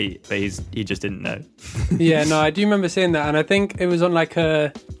stealing the beat, but he just didn't know. Yeah, no, I do remember seeing that, and I think it was on like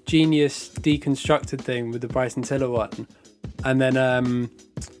a Genius Deconstructed thing with the Bryson Tiller one. And then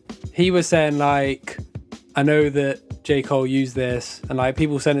he was saying like, I know that J. Cole used this, and like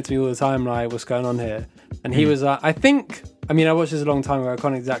people send it to me all the time, like, what's going on here? And he was like, I watched this a long time ago, I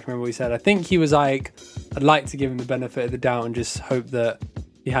can't exactly remember what he said. I think he was like, I'd like to give him the benefit of the doubt and just hope that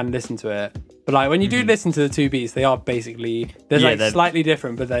he hadn't listened to it. But like when you do listen to the two beats, they are basically they're slightly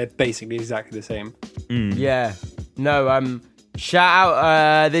different, but they're basically exactly the same. Yeah. No, shout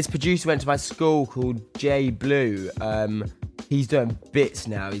out this producer went to my school called Jay Blue. He's doing bits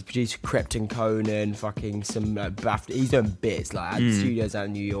now. He's produced Krypton Conan, fucking some he's doing bits like at studios out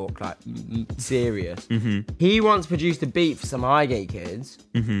in New York, like serious. He once produced a beat for some Highgate kids.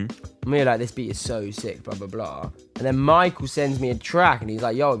 And we were like, this beat is so sick, blah blah blah. And then Michael sends me a track and he's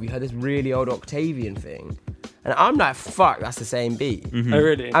like, yo, have you heard this really old Octavian thing? And I'm like, fuck, that's the same beat. Oh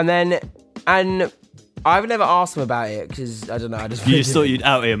really? And I've never asked him about it because I don't know. You just thought you'd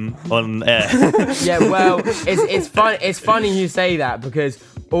out him on air. Yeah, well, it's fun. It's funny you say that because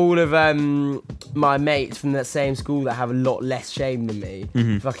all of my mates from that same school that have a lot less shame than me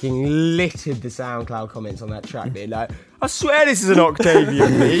fucking littered the SoundCloud comments on that track. They're like, I swear this is an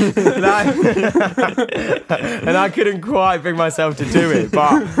Octavian beat, like, and I couldn't quite bring myself to do it,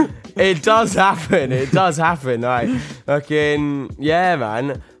 but It does happen. It does happen. Like, fucking, yeah,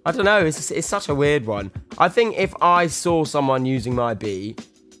 man. I don't know. It's such a weird one. I think if I saw someone using my beat,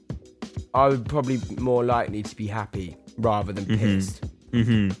 I would probably be more likely to be happy rather than pissed.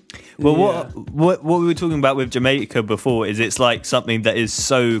 Well, what we were talking about with Jamaica before is it's like something that is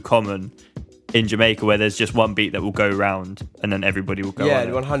so common in Jamaica where there's just one beat that will go round and then everybody will go Yeah, on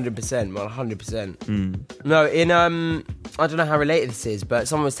it. 100%. No, in I don't know how related this is, but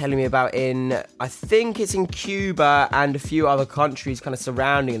someone was telling me about I think it's in Cuba and a few other countries kind of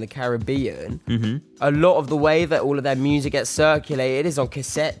surrounding in the Caribbean. A lot of the way that all of their music gets circulated is on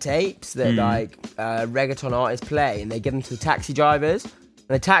cassette tapes that like reggaeton artists play, and they give them to the taxi drivers.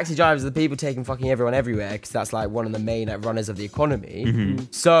 And the taxi drivers are the people taking fucking everyone everywhere, because that's like one of the main runners of the economy.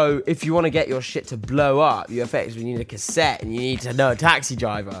 So if you want to get your shit to blow up, you effectively need a cassette and you need to know a taxi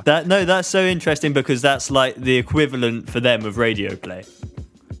driver. That's so interesting because that's like the equivalent for them of radio play.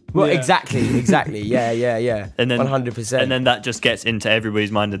 Well, Yeah. exactly. Yeah. And then 100%. And then that just gets into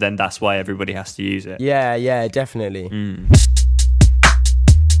everybody's mind, and then that's why everybody has to use it. Yeah, definitely.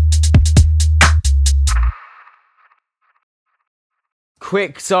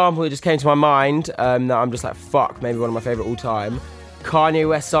 Quick sample that just came to my mind that I'm just like, fuck, maybe one of my favourite all time. Kanye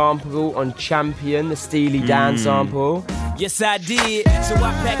West sample on Champion, the Steely Dan sample. Yes, I did. So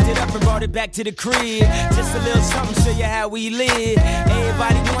I packed it up and brought it back to the crib. Just a little something, show you how we live.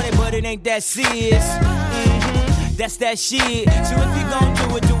 Everybody want it, but it ain't that serious. That's that shit. So if you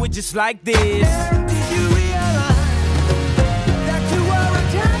gon' do it just like this. You realize that you are a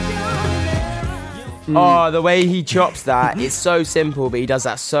champion. Oh, the way he chops that, it's so simple, but he does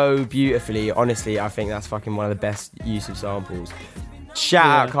that so beautifully. Honestly, I think that's fucking one of the best use of samples.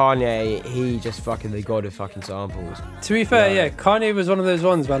 Shout out Kanye, he just fucking the god of fucking samples. To be fair, Kanye was one of those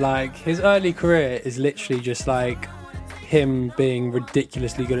ones where like his early career is literally just like him being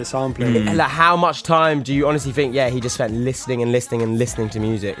ridiculously good at sampling. Like, how much time do you honestly think, he just spent listening to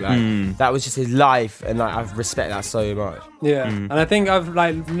music? Like, that was just his life, and like, I respect that so much. Yeah, and I think I've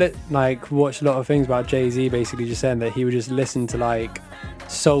watched a lot of things about Jay-Z basically just saying that he would just listen to like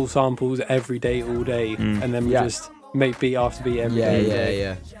soul samples every day, all day, and then would just make beat after beat every day.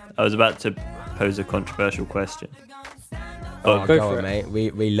 Yeah. I was about to pose a controversial question. Oh, go go for on, it.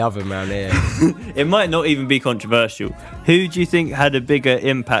 mate. We love him around here. It might not even be controversial. Who do you think had a bigger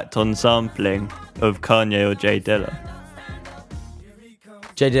impact on sampling of Kanye or Jay Dilla?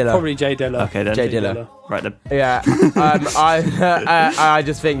 Jay Dilla. Probably Jay Dilla. Okay, then. Jay Dilla. Right then. Yeah, I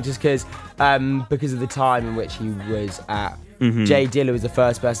just think just because of the time in which he was at, Jay Dilla was the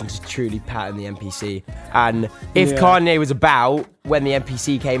first person to truly pattern the MPC. And if Kanye was about when the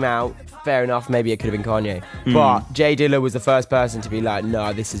MPC came out, fair enough, maybe it could have been Kanye. But Jay Dilla was the first person to be like,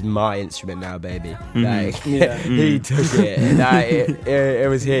 no, this is my instrument now, baby. Like, he took it. Like, it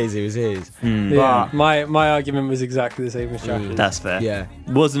was his. It was his. Yeah, my argument was exactly the same as Josh's. That's fair. Yeah.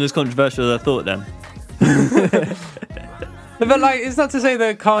 Wasn't as controversial as I thought then. But like, it's not to say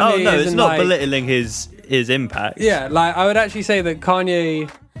that Kanye. Oh no, it's isn't, not like, belittling his impact. Yeah, like I would actually say that Kanye,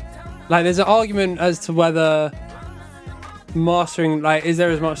 like, there's an argument as to whether mastering, like, is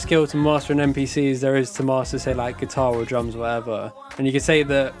there as much skill to master an MPC as there is to master, say, like guitar or drums or whatever. And you could say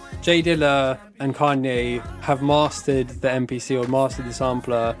that Jay Dilla and Kanye have mastered the MPC or mastered the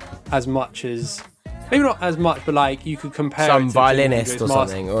sampler as much as, maybe not as much, but like you could compare Some it to violinist Jimi or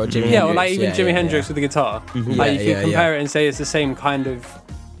Hendrix something, or Jimi Yeah, Hendrix. or like even Jimi Yeah. Hendrix with the guitar. Like you could compare it and say it's the same kind of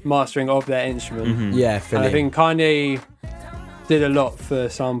mastering of their instrument. Yeah, And Philly. I think Kanye did a lot for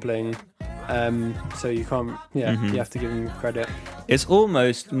sampling, so you can't. You have to give him credit. It's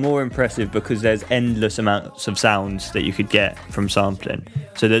almost more impressive because there's endless amounts of sounds that you could get from sampling.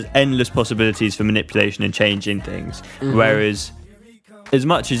 So there's endless possibilities for manipulation and changing things. Whereas, as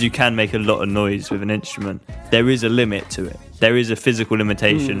much as you can make a lot of noise with an instrument, there is a limit to it. There is a physical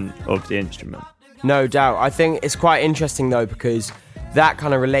limitation of the instrument. No doubt. I think it's quite interesting though, because that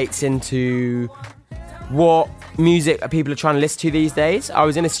kind of relates into what music people are trying to listen to these days. I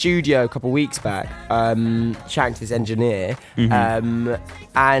was in a studio a couple of weeks back, chatting to this engineer,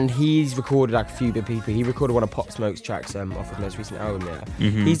 and he's recorded like a few big people. He recorded one of Pop Smoke's tracks off his most recent album.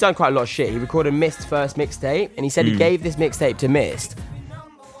 He's done quite a lot of shit. He recorded Mist's first mixtape, and he said he gave this mixtape to Mist.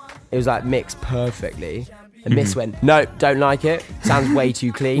 It was like mixed perfectly. And Miss went, nope, don't like it. Sounds way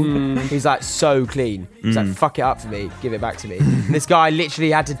too clean. He's like, so clean. He's like, fuck it up for me. Give it back to me. And this guy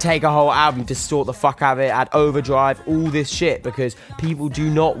literally had to take a whole album, distort the fuck out of it, add overdrive, all this shit, because people do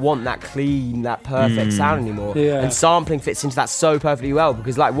not want that clean, that perfect sound anymore. Yeah. And sampling fits into that so perfectly well,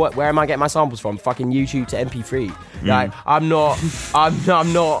 because like, where am I getting my samples from? Fucking YouTube to MP3. Like, I'm not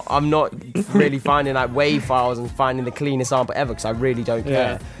really finding like WAV files and finding the cleanest sample ever, because I really don't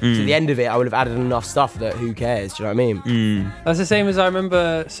care. To the end of it, I would have added enough stuff that who cares? Do you know what I mean? That's the same as I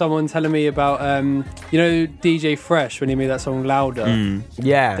remember someone telling me about, you know, DJ Fresh when he made that song Louder.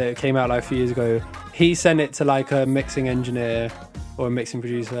 Yeah. That came out like a few years ago. He sent it to like a mixing engineer or a mixing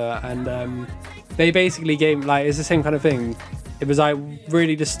producer, and they basically gave like, it's the same kind of thing. It was like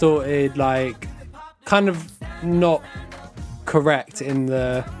really distorted, like kind of not correct in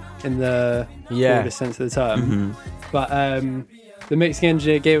the broadest sense of the term. But the mixing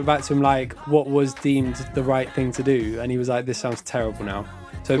engineer gave it back to him like what was deemed the right thing to do, and he was like, this sounds terrible now.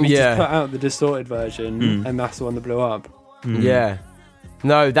 So we just put out the distorted version, and that's the one that blew up. Yeah.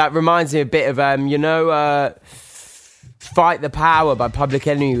 No, that reminds me a bit of Fight the Power by Public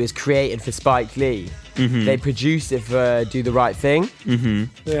Enemy was created for Spike Lee. They produced it for Do the Right Thing.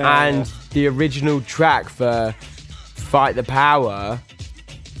 And the original track for Fight the Power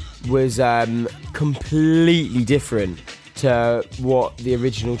was completely different to what the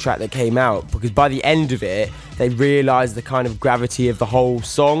original track that came out, because by the end of it they realised the kind of gravity of the whole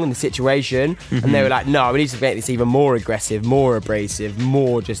song and the situation, and they were like, no, we need to make this even more aggressive, more abrasive,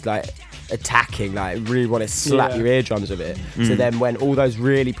 more just like attacking, like really want to slap your eardrums with it. So then when all those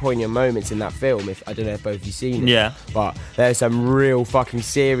really poignant moments in that film, if I don't know if both of you seen it, but there's some real fucking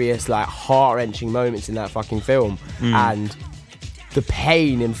serious, like heart-wrenching moments in that fucking film, and the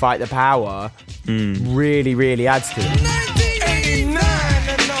pain in Fight the Power really, really adds to it. 1989,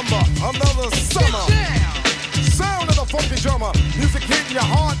 the number, another summer. Sound of the funky drummer. Music hitting your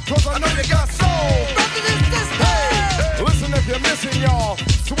heart, cause I know you got soul. Hey, listen if you're missing, y'all.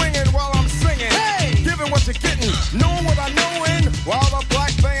 Swinging while I'm singing. Hey, giving what you're getting. Knowing what I'm knowing. While the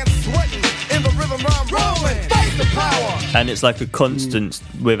black band's sweating. In the rhythm I'm rolling. Fight the power. And it's like a constant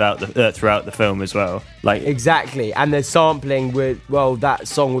throughout the film as well. Like exactly, and the sampling that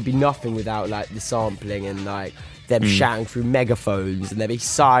song would be nothing without like the sampling and like them shouting through megaphones, and there'd be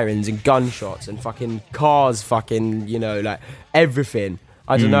sirens and gunshots and fucking cars, fucking, you know, like everything.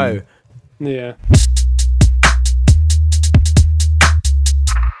 I don't know. Yeah.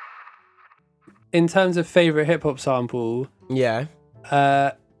 In terms of favourite hip-hop sample, yeah,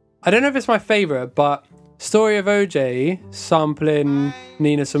 I don't know if it's my favourite, but Story of OJ sampling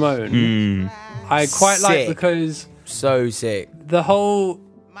Nina Simone, I quite like, because so sick. The whole,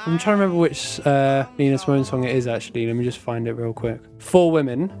 I'm trying to remember which Nina Simone song it is actually. Let me just find it real quick. Four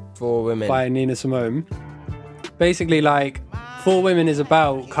Women by Nina Simone. Basically, like, Four Women is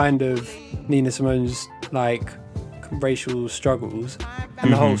about kind of Nina Simone's like racial struggles,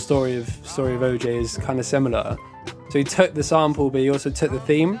 and the whole story of OJ is kind of similar. So he took the sample, but he also took the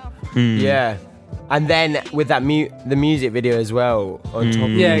theme. Yeah. And then with that the music video as well on top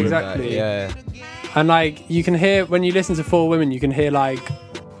of yeah, all exactly. Of that. Yeah. And like, you can hear, when you listen to Four Women, you can hear like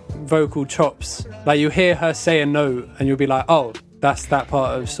vocal chops. Like, you hear her say a note and you'll be like, oh, that's that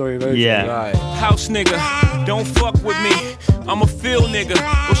part of Story of OJ. Yeah. Right. House nigga, don't fuck with me. I'm a field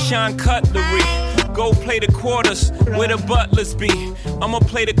nigga with Sean Cutlery. Go play the quarters where the butlers be. I'ma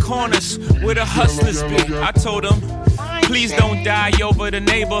play the corners where the hustlers be. I told them, please don't die over the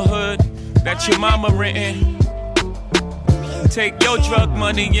neighborhood that your mama renting. Take your drug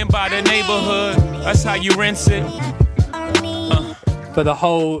money and buy the neighborhood. That's how you rinse it. But the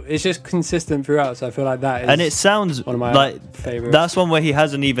whole, it's just consistent throughout, so I feel like that is, and it sounds one of my like favorites. That's one where he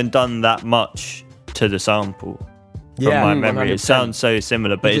hasn't even done that much to the sample. From my memory, 100%. it sounds so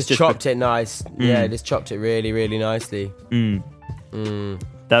similar, but He it's just chopped it nice. Yeah, just chopped it really, really nicely. That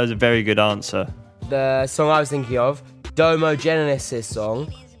was a very good answer. The song I was thinking of, Domo Genesis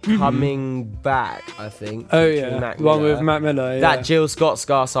song, Coming Back, I think. Oh featuring yeah, Mac one Miller. with Mac Miller. Yeah. That Jill Scott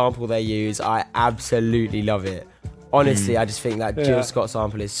Scar sample they use, I absolutely love it. Honestly, I just think that Jill Scott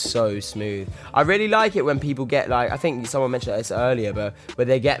sample is so smooth. I really like it when people get like, I think someone mentioned this earlier, but where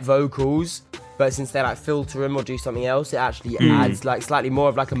they get vocals, but since they like filter them or do something else, it actually adds like slightly more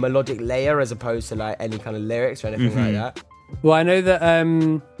of like a melodic layer as opposed to like any kind of lyrics or anything like that. Well, I know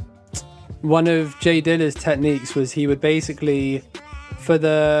that one of Jay Dilla's techniques was he would basically, for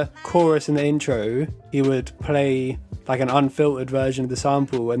the chorus and the intro, he would play like an unfiltered version of the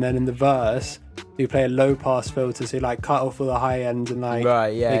sample, and then in the verse, he would play a low pass filter, so he like cut off all the high ends and like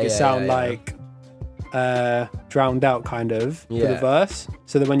make it sound like drowned out kind of for the verse,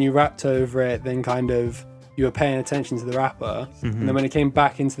 so that when you rapped over it, then kind of you were paying attention to the rapper, and then when it came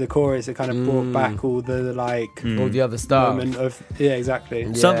back into the chorus, it kind of brought back all the like all the other stuff. moment of exactly.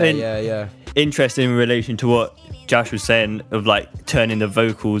 Yeah, Something yeah. interesting in relation to what Josh was saying of like turning the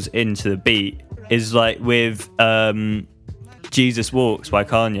vocals into the beat is like with Jesus Walks by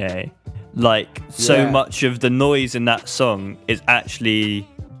Kanye, like so much of the noise in that song is actually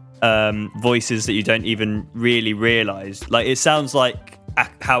voices that you don't even really realize. Like it sounds like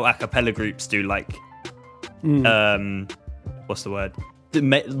how a cappella groups do, like what's the word,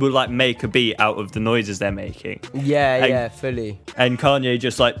 will like make a beat out of the noises they're making. Yeah, fully. And Kanye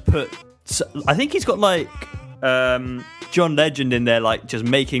just like I think he's got like John Legend in there, like just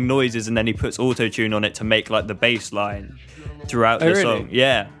making noises, and then he puts auto-tune on it to make like the bass line throughout the really? song.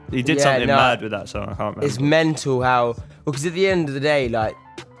 Yeah, he did something mad with that song. I can't remember. It's mental how, because at the end of the day, like,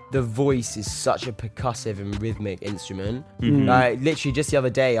 the voice is such a percussive and rhythmic instrument. Like, literally just the other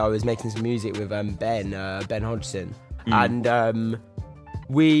day, I was making some music with Ben Hodgson, and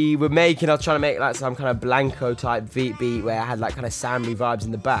we were making, I was trying to make like some kind of Blanco type beat where I had like kind of Sammy vibes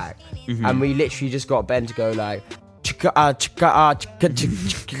in the back, and we literally just got Ben to go like like I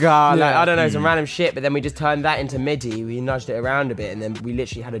don't know, some random shit, but then we just turned that into MIDI, we nudged it around a bit, and then we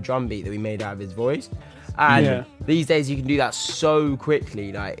literally had a drum beat that we made out of his voice. And these days you can do that so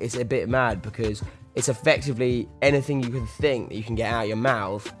quickly, like it's a bit mad, because it's effectively anything you can think that you can get out of your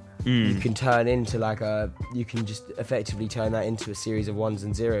mouth, you can turn into like you can just effectively turn that into a series of ones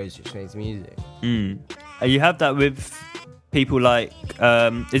and zeros, which makes music. You have that with people like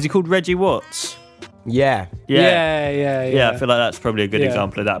is he called Reggie Watts? Yeah. I feel like that's probably a good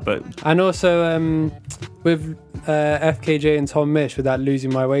example of that. But and also with FKJ and Tom Misch with that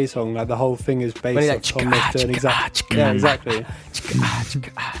 "Losing My Way" song, like the whole thing is based on Tom Misch doing exactly.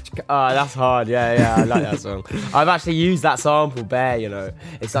 Oh, that's hard. Yeah, I like that song. I've actually used that sample bare, you know.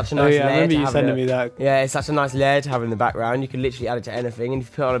 It's such a nice layer. I remember you sending me that. Yeah, it's such a nice layer to have in the background. You can literally add it to anything, and if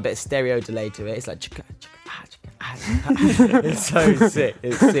you put on a bit of stereo delay to it, it's like it's so sick.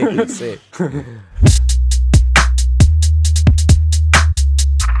 It's sick.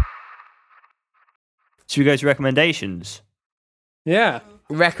 Should we go to recommendations? Yeah.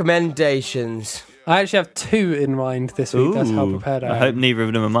 Recommendations. I actually have 2 in mind this week. That's how prepared I am. I hope neither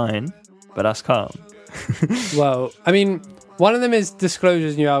of them are mine, but that's calm. Well, I mean, one of them is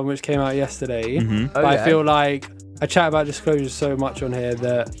Disclosure's new album, which came out yesterday. But I feel like I chat about Disclosure so much on here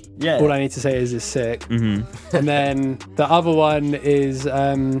that all I need to say is it's sick. And then the other one is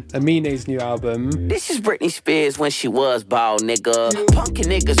Aminé's new album. This is Britney Spears when she was bald, nigga. Punkin'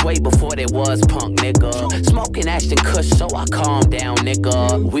 niggas way before there was punk, nigga. Smoking Ashton Kush, so I calm down,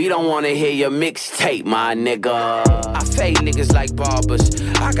 nigga. We don't wanna hear your mixtape, my nigga. I fade niggas like barbers.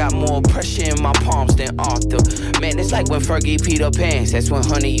 I got more pressure in my palms than Arthur. Man, it's like when Fergie peed her pants. That's when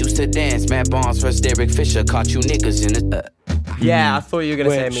Honey used to dance. Matt Barnes vs. Derek Fisher caught you niggas in the... Yeah, I thought you were going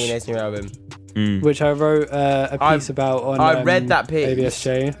to say Aminé's new album. Which I wrote a piece about on I read that piece.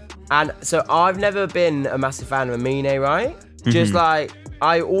 ABSJ. And so I've never been a massive fan of Aminé, right? Just like,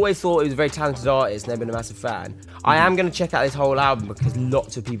 I always thought he was a very talented artist, never been a massive fan. I am going to check out this whole album because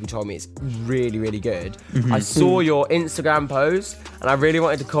lots of people told me it's really, really good. I saw your Instagram post and I really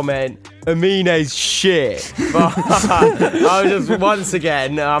wanted to comment, Aminé's shit. But I was just, once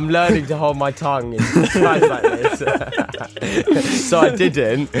again, I'm learning to hold my tongue in times like this. So I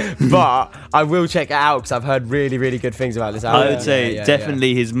didn't, but I will check it out because I've heard really, really good things about this album. I would say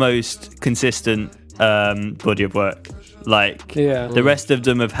definitely his most consistent body of work. Like, the rest of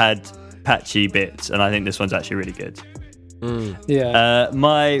them have had patchy bits, and I think this one's actually really good.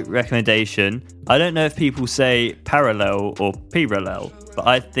 My recommendation, I don't know if people say parallel or parallel, but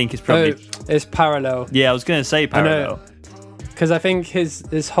I think it's probably... it's parallel. Yeah, I was going to say parallel. Because I think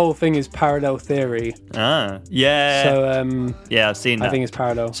his whole thing is parallel theory. Ah, yeah. So, yeah, I've seen that. I think it's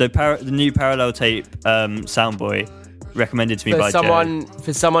parallel. So the new Parallel tape, Soundboy, recommended to me by Joe.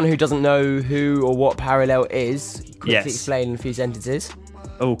 For someone who doesn't know who or what Parallel is, quickly Yes. explain in a few sentences.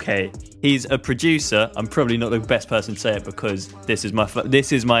 Okay, he's a producer. I'm probably not the best person to say it because this is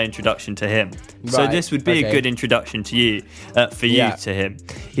my introduction to him. So Right, this would be a okay. good introduction to you, to him.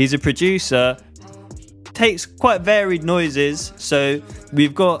 He's a producer, takes quite varied noises. So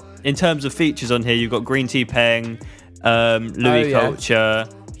we've got, in terms of features on here, you've got Green Tea Peng, Louis Culture.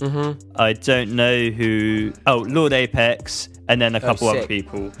 I don't know who. Lord Apex, and then a couple other sick.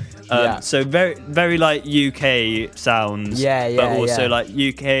 people. So very, very like UK sounds. But also like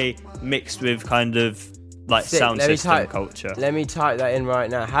UK mixed with kind of like Sick. sound system culture. Let me type that in right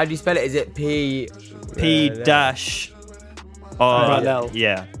now. How do you spell it? Is it P? P-dash. Parallel.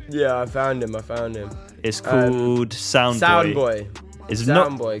 Yeah. Yeah, I found him. It's called Soundboy. Soundboy. It's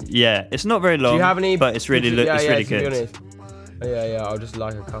Soundboy. Yeah, it's not very long. Do you have any? But it's really to be good. honest. Yeah. I'll just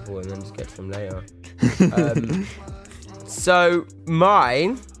like a couple and then just get to them later. So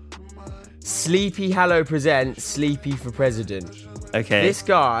mine, Sleepy Hallow presents Sleepy for President. Okay. This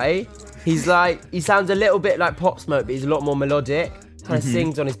guy, he sounds a little bit like Pop Smoke, but he's a lot more melodic. Kind of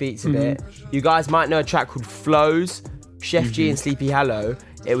sings on his beats a bit. You guys might know a track called Flows, Chef G and Sleepy Hallow.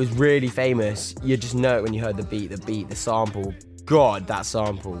 It was really famous. You just know it when you heard the beat, the sample. God, that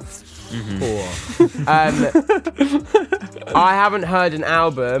sample. Poor. I haven't heard an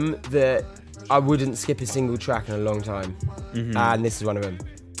album that I wouldn't skip a single track in a long time. And this is one of them.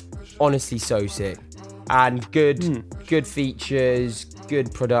 Honestly, so sick. And good features,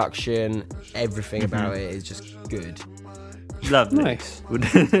 good production, everything about it is just good. Lovely. Nice.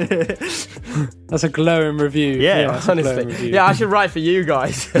 That's a glowing review. Yeah, honestly. Yeah, I should write for you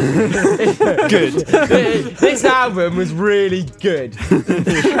guys. Good. This album was really good.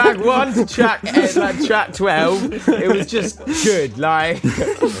 Track 1 to track 12, it was just good. Like,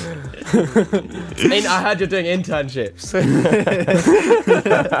 I heard you're doing internships.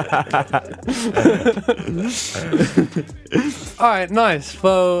 All right, nice.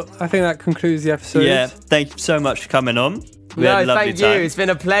 Well, I think that concludes the episode. Yeah, thank you so much for coming on. We had a lovely thank time. you. It's been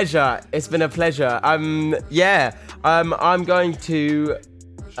a pleasure. I'm going to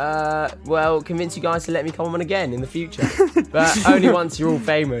convince you guys to let me come on again in the future, but only once you're all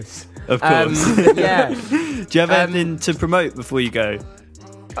famous. Of course. Yeah. Do you have anything to promote before you go?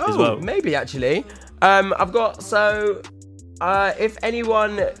 As well? Maybe actually. If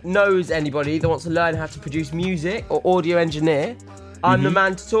anyone knows anybody that wants to learn how to produce music or audio engineer, I'm the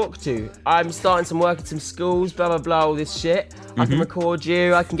man to talk to. I'm starting some work at some schools, blah, blah, blah, all this shit. I can record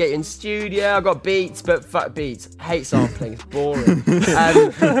you, I can get you in studio, I got beats, but fuck beats. I hate sampling, it's boring.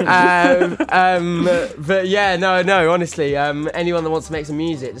 But yeah, no, honestly, anyone that wants to make some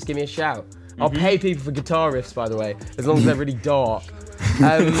music, just give me a shout. I'll pay people for guitar riffs, by the way, as long as they're really dark.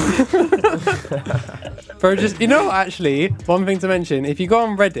 Bro, actually, one thing to mention, if you go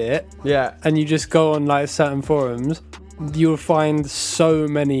on Reddit and you just go on like certain forums, you'll find so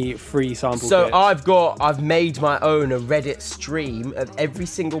many free sample So kits. I've made my own a Reddit stream of every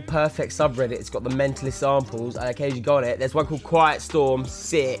single perfect subreddit. It's got the mentalist samples. I occasionally go on it. There's one called Quiet Storm,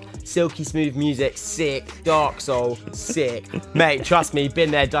 sick. Silky Smooth Music, sick. Dark Soul, sick. Mate, trust me, been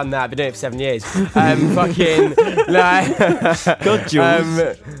there, done that. Been doing it for 7 years. Fucking like, God,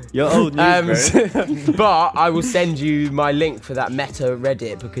 Jules, you're old news, bro. But I will send you my link for that meta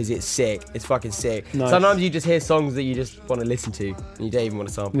Reddit because it's sick. It's fucking sick. Nice. Sometimes you just hear songs that you just want to listen to and you don't even want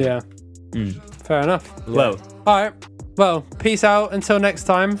to sample. Yeah. Fair enough. Well, all right. Well, peace out until next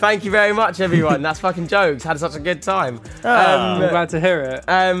time. Thank you very much, everyone. That's fucking jokes. Had such a good time. I'm glad to hear it.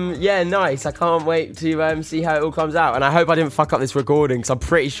 Yeah, nice. I can't wait to see how it all comes out. And I hope I didn't fuck up this recording because I'm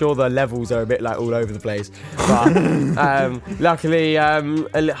pretty sure the levels are a bit like all over the place. But luckily,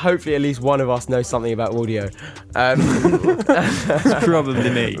 hopefully at least one of us knows something about audio. It's probably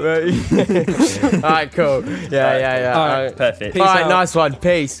me. All right, cool. Yeah. All right, perfect. All right, nice one.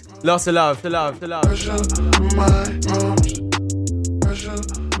 Peace. Lots of love. To love. My